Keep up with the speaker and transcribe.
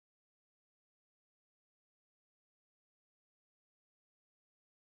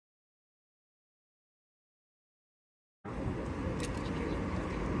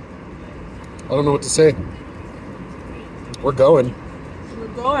don't know what to say. We're going. We're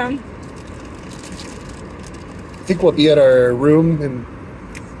going. I think we'll be at our room in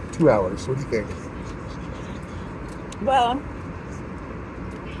 2 hours. What do you think? Well,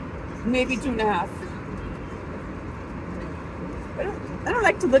 maybe 2.5. I don't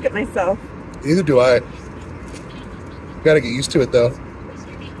like to look at myself. Neither do I. Gotta get used to it though.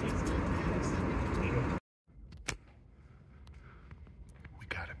 We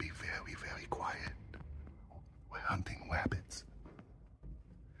gotta be very, very quiet. We're hunting rabbits.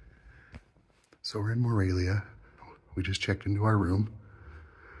 So we're in Morelia. We just checked into our room.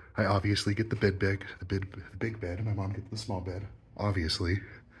 I obviously get the big bed. My mom gets the small bed. Obviously.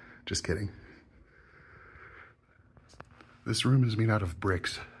 Just kidding. This room is made out of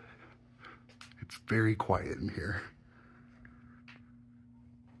bricks. It's very quiet in here.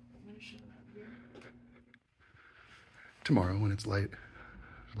 Tomorrow when it's light,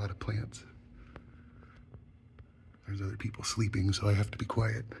 there's a lot of plants. There's other people sleeping, so I have to be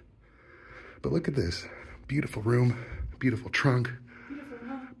quiet. But look at this. Beautiful room, beautiful trunk,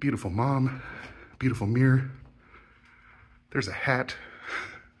 beautiful mom, beautiful mirror. There's a hat.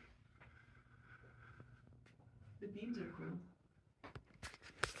 The beans are cool.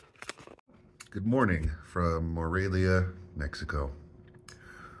 Good morning from Morelia, Mexico.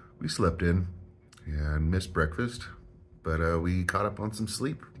 We slept in and missed breakfast, but we caught up on some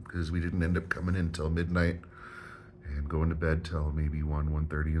sleep because we didn't end up coming in until midnight and going to bed till maybe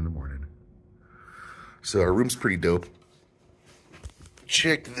 1:30 in the morning. So our room's pretty dope.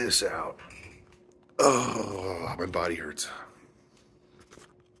 Check this out. Oh, my body hurts.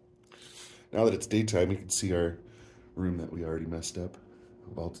 Now that it's daytime, we can see our room that we already messed up.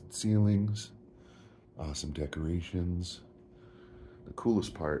 Vaulted ceilings, awesome decorations. The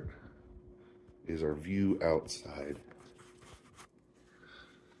coolest part is our view outside.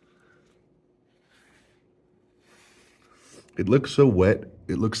 It looks so wet,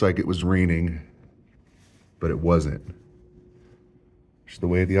 it looks like it was raining, but it wasn't. Just the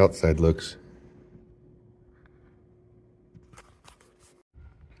way the outside looks.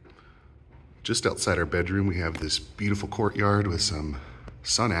 Just outside our bedroom, we have this beautiful courtyard with some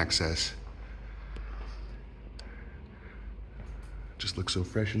sun access. Just looks so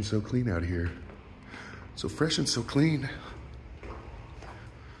fresh and so clean out here. So fresh and so clean.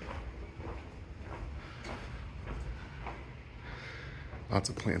 Lots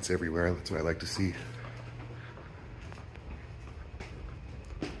of plants everywhere. That's what I like to see.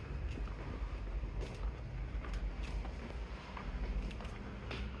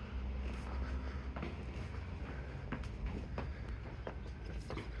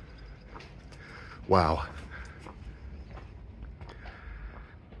 Wow.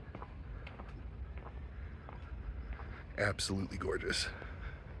 Absolutely gorgeous.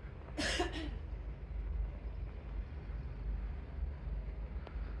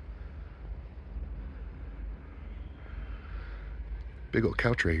 Big old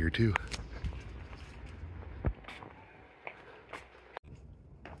couch right here too.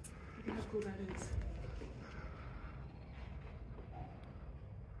 Look how cool that is.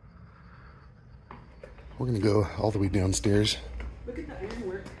 We're gonna go all the way downstairs. Look at the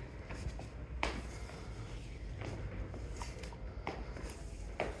ironwork.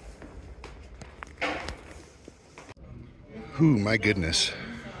 Ooh, my goodness.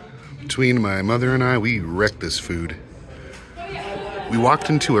 Between my mother and I, we wrecked this food. We walked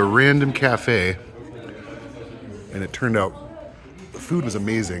into a random cafe, and it turned out the food was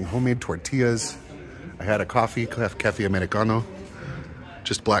amazing. Homemade tortillas. I had a coffee, Cafe Americano.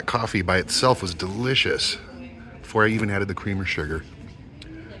 Just black coffee by itself was delicious before I even added the cream or sugar.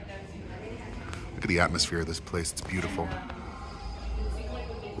 Look at the atmosphere of this place, it's beautiful.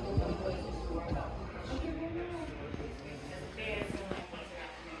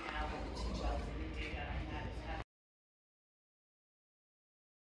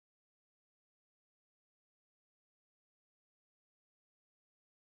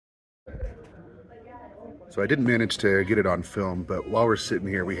 So I didn't manage to get it on film, but while we're sitting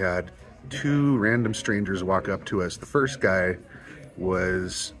here, we had two random strangers walk up to us. The first guy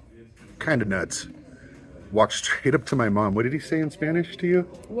was kind of nuts. Walked straight up to my mom. What did he say in Spanish to you?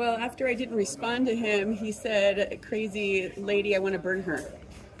 Well, after I didn't respond to him, he said, "Crazy lady, I want to burn her."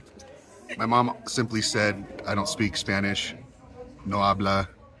 My mom simply said, "I don't speak Spanish, no habla."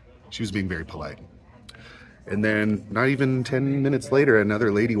 She was being very polite. And then not even 10 minutes later,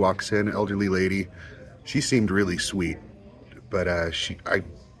 another lady walks in, elderly lady. She seemed really sweet, but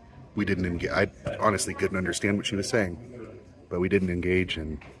we didn't engage. I honestly couldn't understand what she was saying, but we didn't engage,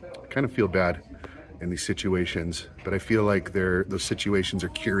 and I kind of feel bad. in these situations, but I feel like those situations are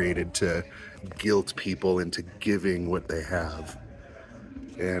curated to guilt people into giving what they have.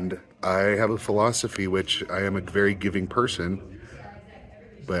 And I have a philosophy, which I am a very giving person,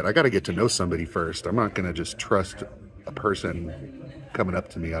 but I got to get to know somebody first. I'm not going to just trust a person coming up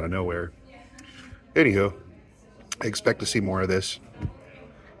to me out of nowhere. Anywho, I expect to see more of this.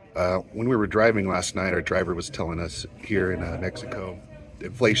 When we were driving last night, our driver was telling us here in Mexico,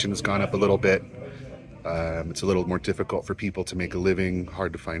 inflation has gone up a little bit. It's a little more difficult for people to make a living,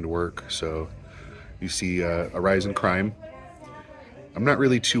 hard to find work. So you see a rise in crime. I'm not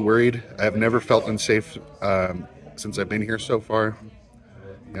really too worried. I've never felt unsafe since I've been here so far.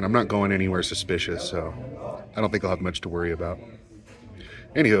 And I'm not going anywhere suspicious, so I don't think I'll have much to worry about.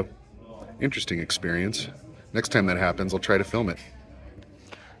 Anywho, interesting experience. Next time that happens, I'll try to film it.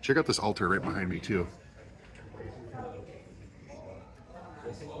 Check out this altar right behind me too.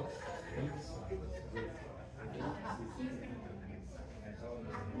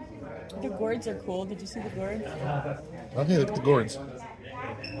 The gourds are cool. Did you see the gourds? Okay, look at the gourds.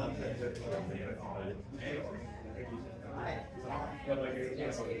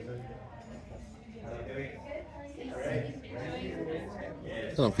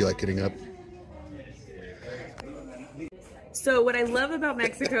 I don't feel like getting up. So what I love about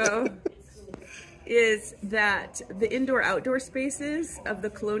Mexico is that the indoor-outdoor spaces of the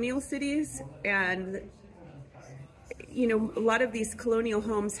colonial cities, and you know, a lot of these colonial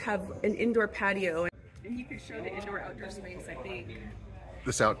homes have an indoor patio, and you can show the indoor-outdoor space, I think.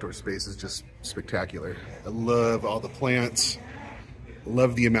 This outdoor space is just spectacular. I love all the plants,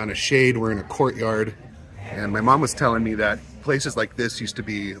 love the amount of shade. We're in a courtyard, and my mom was telling me that places like this used to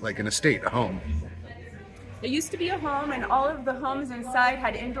be like an estate, a home. It used to be a home, and all of the homes inside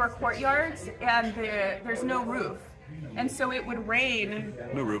had indoor courtyards, and there's no roof. And so it would rain.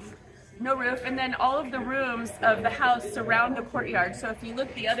 No roof. No roof, and then all of the rooms of the house surround the courtyard. So if you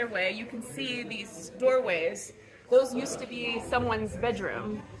look the other way, you can see these doorways. Those used to be someone's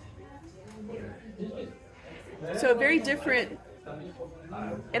bedroom. So very different.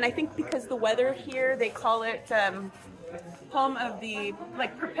 And I think because the weather here, they call it home of the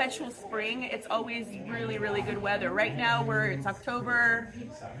like perpetual spring. It's always really, really good weather. Right now it's October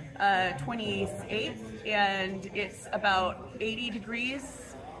 28th, and it's about 80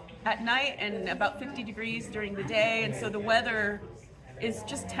 degrees at night and about 50 degrees during the day. And so the weather is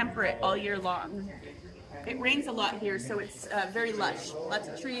just temperate all year long. It rains a lot here, so it's very lush. Lots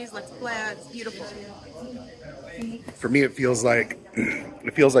of trees, lots of plants, beautiful. For me, it feels like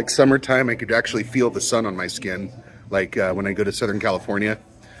summertime. I could actually feel the sun on my skin, like when I go to Southern California.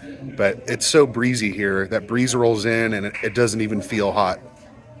 But it's so breezy here. That breeze rolls in, and it doesn't even feel hot.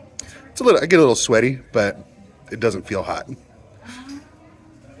 I get a little sweaty, but it doesn't feel hot.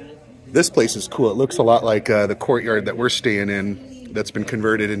 This place is cool. It looks a lot like the courtyard that we're staying in that's been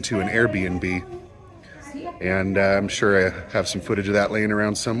converted into an Airbnb. And I'm sure I have some footage of that laying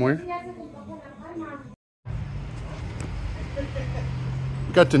around somewhere.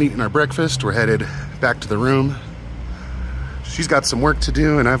 We got done eating our breakfast. We're headed back to the room. She's got some work to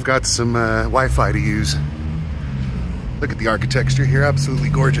do, and I've got some Wi-Fi to use. Look at the architecture here, absolutely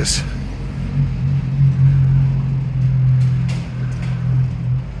gorgeous.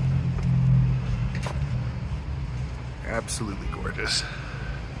 Absolutely gorgeous.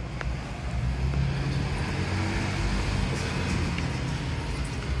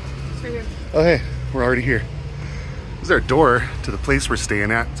 Oh hey, we're already here. This is our door to the place we're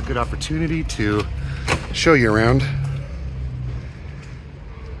staying at. It's a good opportunity to show you around.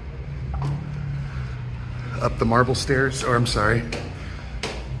 Up the marble stairs, or I'm sorry,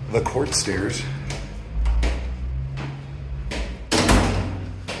 the court stairs.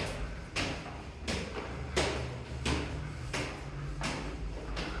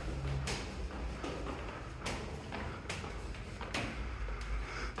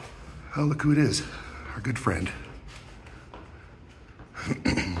 Oh, look who it is, our good friend.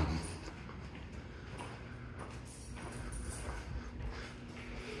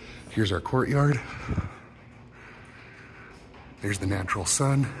 Here's our courtyard. There's the natural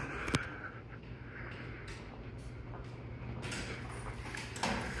sun.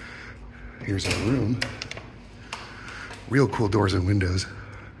 Here's our room. Real cool doors and windows.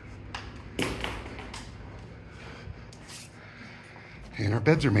 And our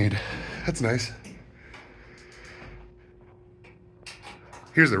beds are made. That's nice.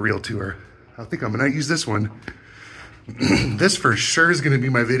 Here's the real tour. I think I'm gonna use this one. This for sure is gonna be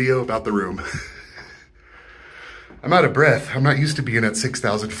my video about the room. I'm out of breath. I'm not used to being at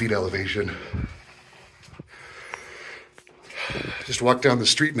 6,000 feet elevation. Just walked down the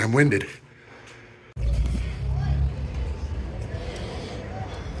street and I'm winded.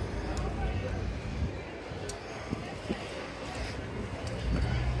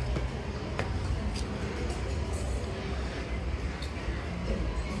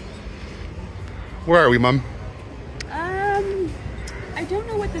 Where are we, Mom? I don't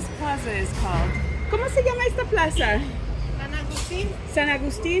know what this plaza is called. ¿Cómo se llama esta plaza? San Agustin. San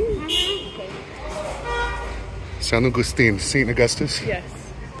Agustin? Okay. San Agustin, St. Augustus. Yes.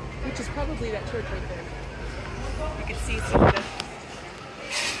 Which is probably that church right there. You can see some of the...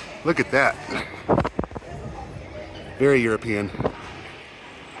 Look at that. Very European.